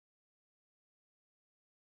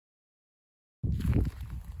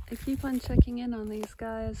I keep on checking in on these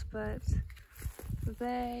guys, but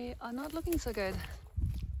they are not looking so good.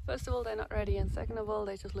 First of all, they're not ready, and second of all,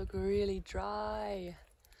 they just look really dry.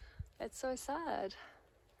 It's so sad.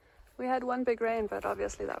 We had one big rain, but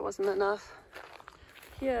obviously that wasn't enough.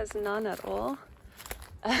 Here's none at all.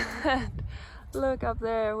 And look up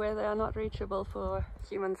there where they are not reachable for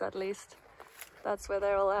humans, at least. That's where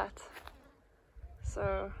they're all at.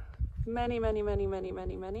 So many.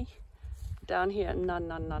 Down here, none.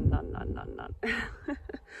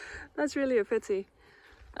 That's really a pity.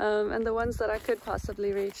 And the ones that I could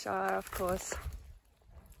possibly reach are, of course,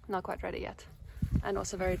 not quite ready yet, and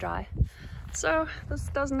also very dry. So this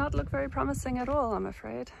does not look very promising at all, I'm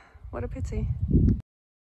afraid. What a pity.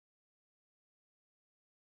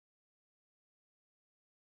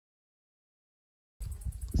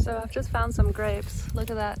 So I've just found some grapes. Look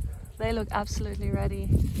at that. They look absolutely ready,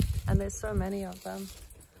 and there's so many of them.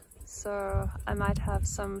 So I might have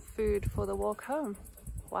some food for the walk home.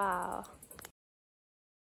 Wow.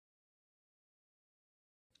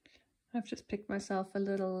 I've just picked myself a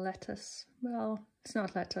little lettuce. Well, it's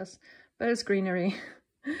not lettuce, but it's greenery.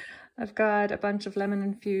 I've got a bunch of lemon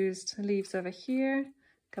infused leaves over here,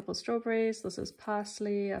 a couple strawberries, this is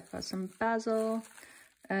parsley, I've got some basil,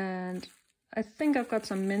 and I think I've got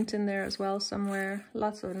some mint in there as well somewhere.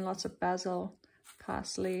 Lots of basil,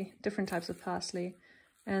 parsley, different types of parsley,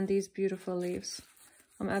 and these beautiful leaves.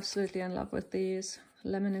 I'm absolutely in love with these.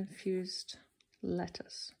 Lemon infused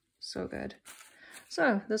lettuce. So good.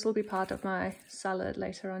 So this will be part of my salad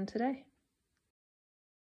later on today.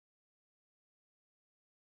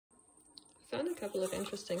 I found a couple of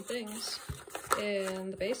interesting things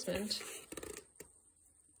in the basement.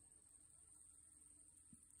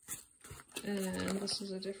 And this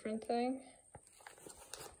is a different thing.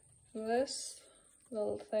 This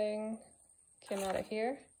little thing came out of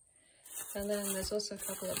here. And then there's also a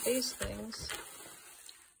couple of these things.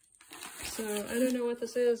 So I don't know what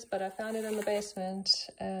this is, but I found it in the basement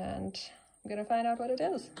and I'm gonna find out what it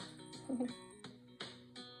is.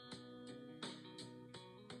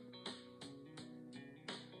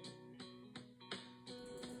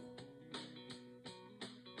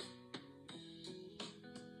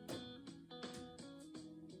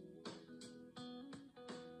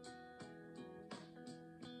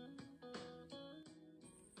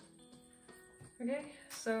 Okay,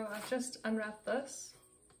 so I've just unwrapped this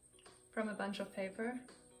from a bunch of paper.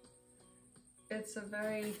 It's a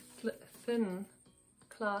very thin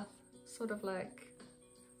cloth, sort of like,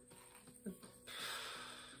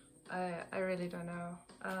 I really don't know.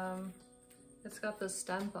 It's got this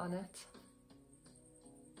stamp on it,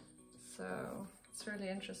 so it's really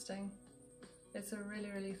interesting. It's a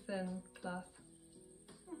really thin cloth.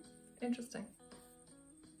 Interesting.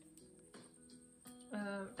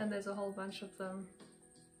 And there's a whole bunch of them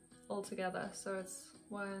all together, so it's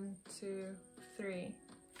 1, 2, 3,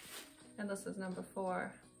 and this is number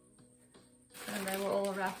 4, and they were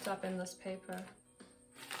all wrapped up in this paper.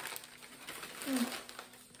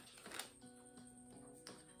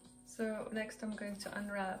 So next I'm going to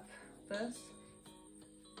unwrap this.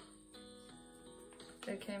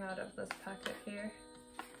 It came out of this packet here.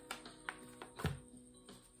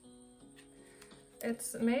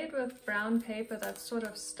 It's made with brown paper that's sort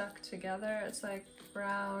of stuck together. It's like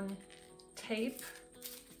brown tape,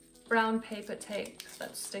 brown paper tape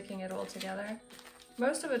that's sticking it all together.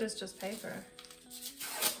 Most of it is just paper.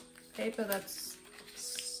 Paper that's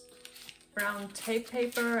brown tape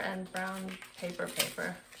paper and brown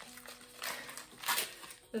paper.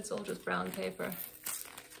 It's all just brown paper.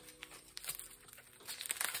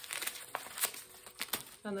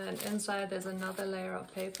 And then inside there's another layer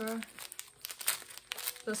of paper.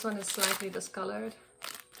 This one is slightly discolored.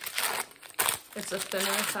 It's a thinner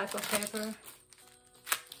type of paper.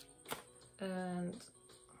 And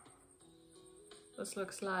this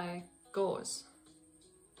looks like gauze.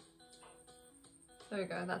 There we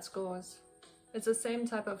go, that's gauze. It's the same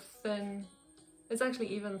type of thin, it's actually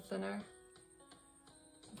even thinner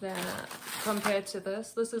than compared to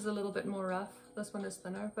this. This is a little bit more rough, this one is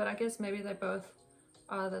thinner, but I guess maybe they both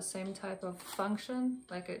are the same type of function,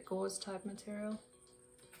 like a gauze type material.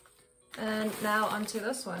 And now onto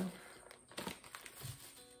this one.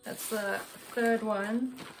 That's the third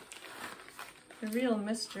one. A real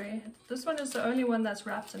mystery. This one is the only one that's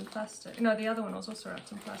wrapped in plastic. No, the other one was also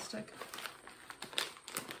wrapped in plastic.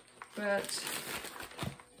 But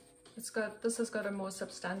this has got a more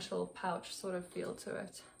substantial pouch sort of feel to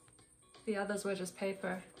it. The others were just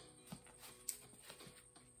paper.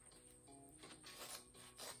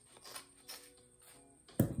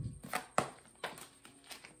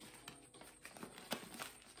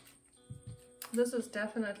 This is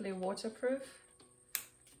definitely waterproof.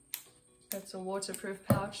 It's a waterproof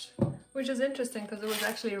pouch, which is interesting because it was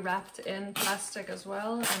actually wrapped in plastic as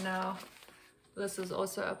well, and now this is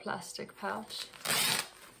also a plastic pouch.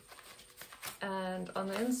 And on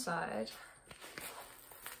the inside,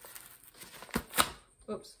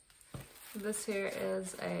 oops, this here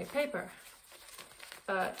is a paper,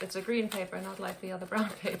 but it's a green paper, not like the other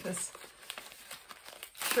brown papers.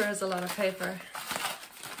 Sure is a lot of paper.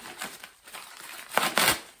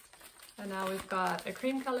 And now we've got a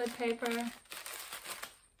cream colored paper.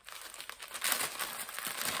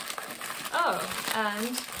 Oh,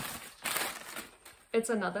 and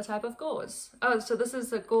it's another type of gauze. Oh, so this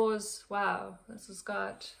is a gauze. Wow, this has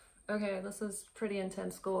got, okay, this is pretty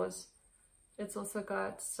intense gauze. It's also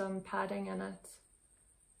got some padding in it.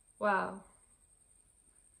 Wow.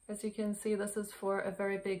 As you can see, this is for a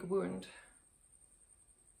very big wound.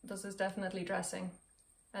 This is definitely dressing.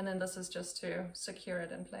 And then this is just to secure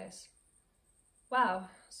it in place. Wow,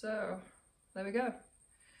 so there we go.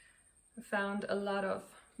 I found a lot of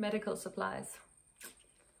medical supplies.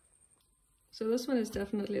 So this one is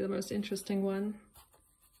definitely the most interesting one.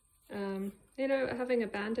 You know, having a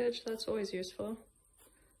bandage, that's always useful.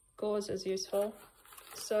 Gauze is useful.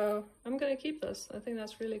 So I'm gonna keep this. I think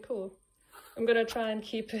that's really cool. I'm gonna try and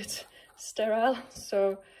keep it sterile.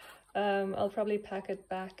 So I'll probably pack it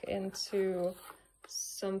back into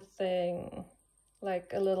something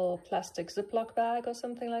like a little plastic Ziploc bag or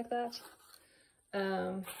something like that.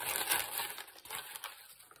 And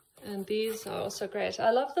these are also great.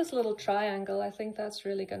 I love this little triangle. I think that's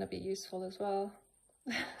really going to be useful as well.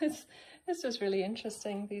 It's just really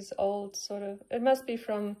interesting. These old sort of, it must be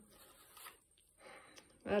from,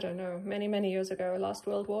 I don't know, many years ago. Last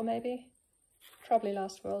World War maybe? Probably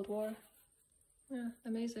last World War. Yeah,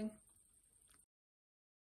 amazing.